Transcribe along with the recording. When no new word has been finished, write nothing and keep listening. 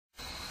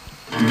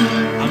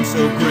I'm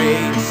so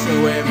great, so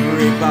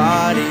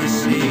everybody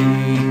see.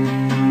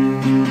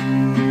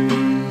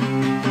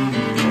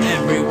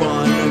 Every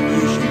one of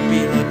you should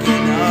be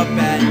looking up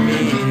at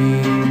me.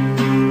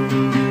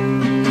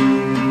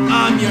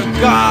 I'm your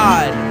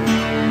God,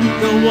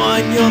 the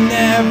one you'll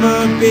never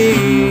be.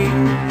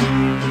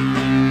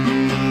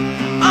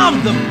 I'm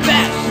the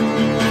best,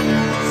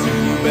 so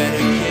you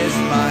better kiss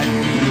my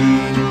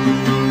feet.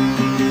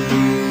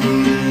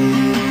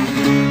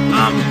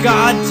 I'm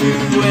God to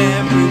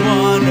every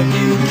one of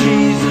you,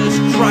 Jesus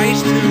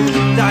Christ who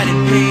died in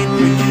pain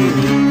for you.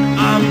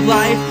 I'm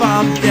life,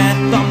 I'm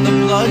death, I'm the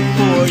blood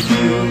for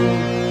you.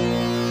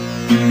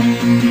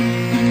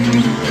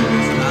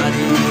 It's not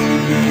easy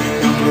being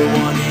number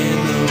one in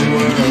the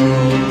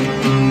world.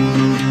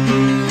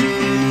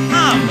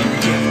 I'm a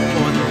gift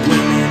for the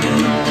women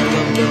and all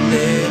of the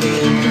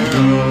little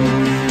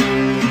girls.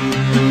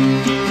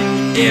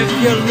 If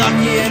you're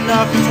lucky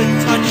enough to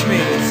touch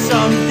me,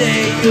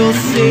 someday you'll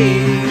see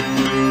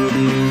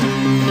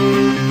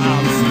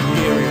I'm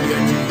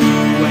superior to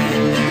you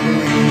and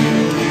every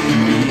human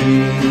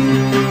being.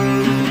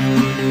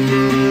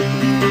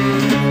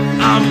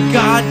 I'm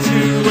God to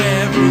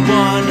every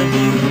one of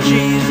you,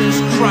 Jesus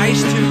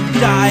Christ who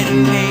died in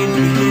pain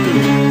for you.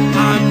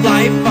 I'm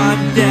life,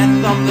 I'm death,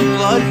 I'm the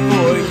blood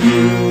for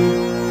you.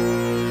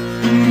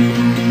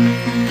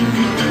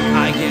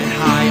 I get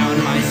high on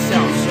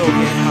myself, so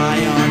get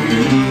high on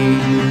me.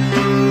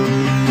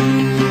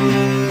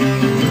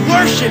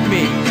 Worship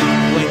me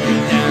when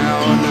you're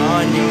down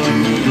on your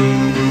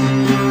knees.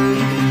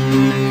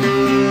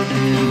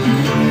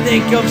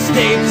 Think of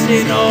Stapes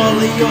in all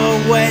of your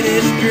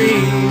wettest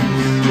dreams.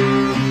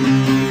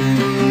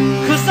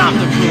 'Cause I'm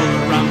the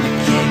ruler, I'm the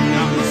king,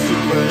 I'm the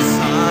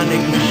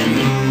supersonic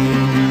machine.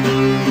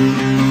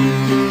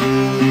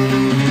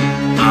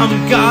 I'm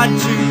God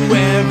to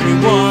every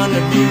one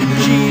of you,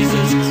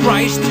 Jesus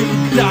Christ who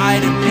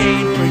died in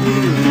pain for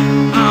you.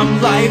 I'm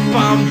life,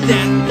 I'm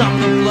death, I'm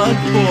the blood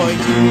for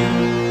you.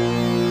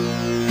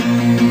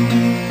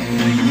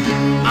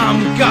 I'm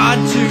God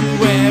to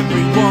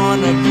every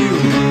one of you,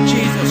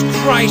 Jesus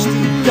Christ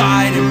who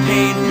died in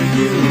pain for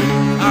you.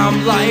 I'm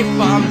life,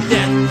 I'm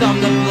death, I'm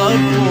the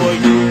blood for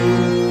you.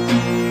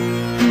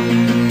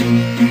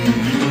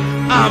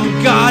 I'm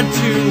God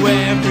to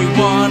every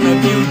one of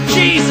you,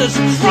 Jesus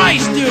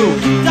Christ who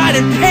died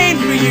in pain